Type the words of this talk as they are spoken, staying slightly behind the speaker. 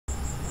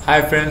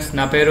Hi friends,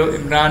 నా పేరు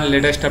Imran.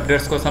 Latest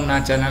updates కోసం నా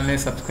ఛానల్ని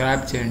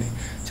సబ్స్క్రైబ్ చేయండి.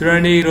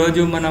 చూడండి,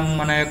 ఈరోజు మనం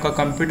మన యొక్క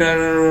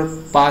కంప్యూటర్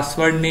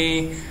పాస్వర్డ్ని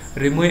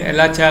రిమూవ్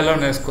ఎలా చేయాలో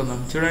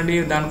నేర్చుకుందాం. చూడండి,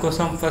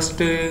 దానికోసం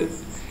ఫస్ట్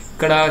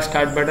ఇక్కడ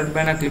స్టార్ట్ బటన్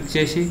పైన క్లిక్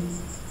చేసి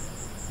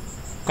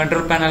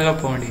కంట్రోల్ ప్యానల్లో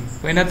పోండి.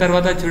 పోయిన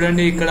తర్వాత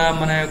చూడండి, ఇక్కడ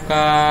మన యొక్క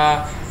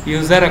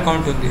యూజర్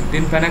అకౌంట్ ఉంది,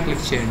 దీనిపైన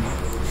క్లిక్ చేయండి.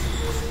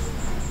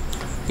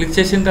 క్లిక్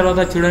చేసిన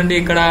తర్వాత చూడండి,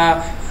 ఇక్కడ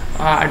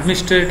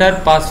అడ్మినిస్ట్రేటర్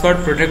పాస్వర్డ్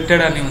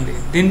ప్రొటెక్టెడ్ అని ఉంది.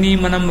 దీన్ని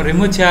మనం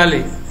రిమూవ్ చేయాలి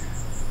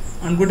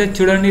అనుకుంటే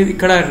చూడండి,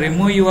 ఇక్కడ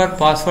రిమూవ్ యువర్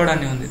పాస్వర్డ్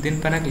అని ఉంది,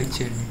 దీనిపైన క్లిక్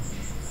చేయండి.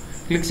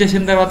 క్లిక్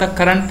చేసిన తర్వాత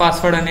కరెంట్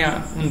పాస్వర్డ్ అని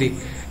ఉంది.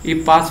 ఈ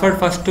పాస్వర్డ్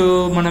ఫస్ట్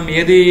మనం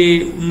ఏది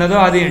ఉన్నదో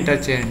అది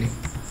ఎంటర్ చేయండి.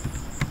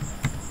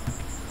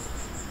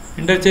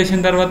 ఎంటర్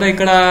చేసిన తర్వాత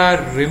ఇక్కడ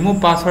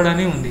రిమూవ్ పాస్వర్డ్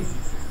అని ఉంది,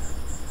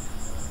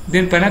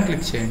 దీనిపైన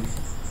క్లిక్ చేయండి.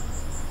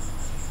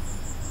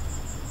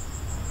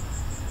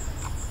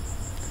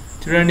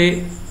 చూడండి,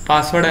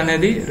 పాస్వర్డ్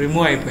అనేది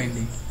రిమూవ్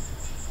అయిపోయింది.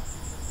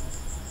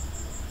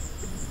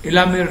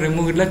 ఇలా మీరు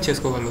రిమూవ్ ఇట్లా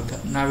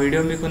చేసుకోగలుగుతారు. నా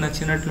వీడియో మీకు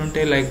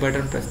నచ్చినట్లుంటే లైక్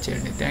బటన్ ప్రెస్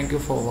చేయండి. Thank you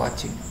for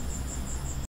watching.